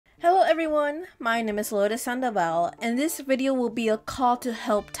everyone, my name is Lotus Sandoval, and this video will be a call to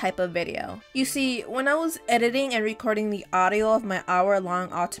help type of video. You see, when I was editing and recording the audio of my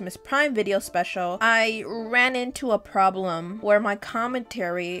hour-long Optimus Prime video special, I ran into a problem where my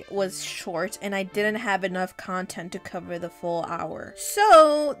commentary was short and I didn't have enough content to cover the full hour.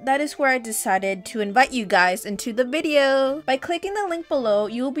 So that is where I decided to invite you guys into the video. By clicking the link below,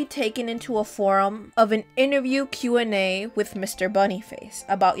 you will be taken into a forum of an interview Q&A with Mr. Bunnyface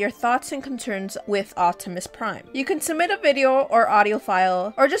about your thoughts and concerns with Optimus Prime. You can submit a video or audio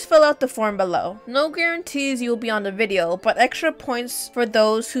file or just fill out the form below. No guarantees you'll be on the video, but extra points for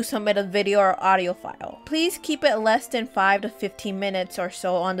those who submit a video or audio file. Please keep it less than 5 to 15 minutes or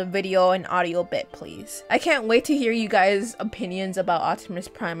so on the video and audio bit, please. I can't wait to hear you guys' opinions about Optimus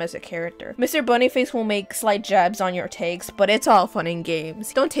Prime as a character. Mr. Bunnyface will make slight jabs on your takes, but it's all fun and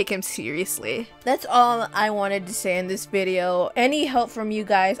games. Don't take him seriously. That's all I wanted to say in this video. Any help from you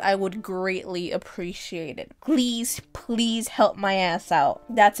guys, I would greatly appreciate it. Please help my ass out.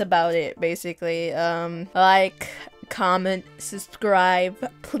 That's about it, basically. Like, comment, subscribe.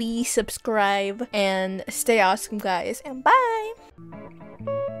 Please subscribe and stay awesome, guys. And bye!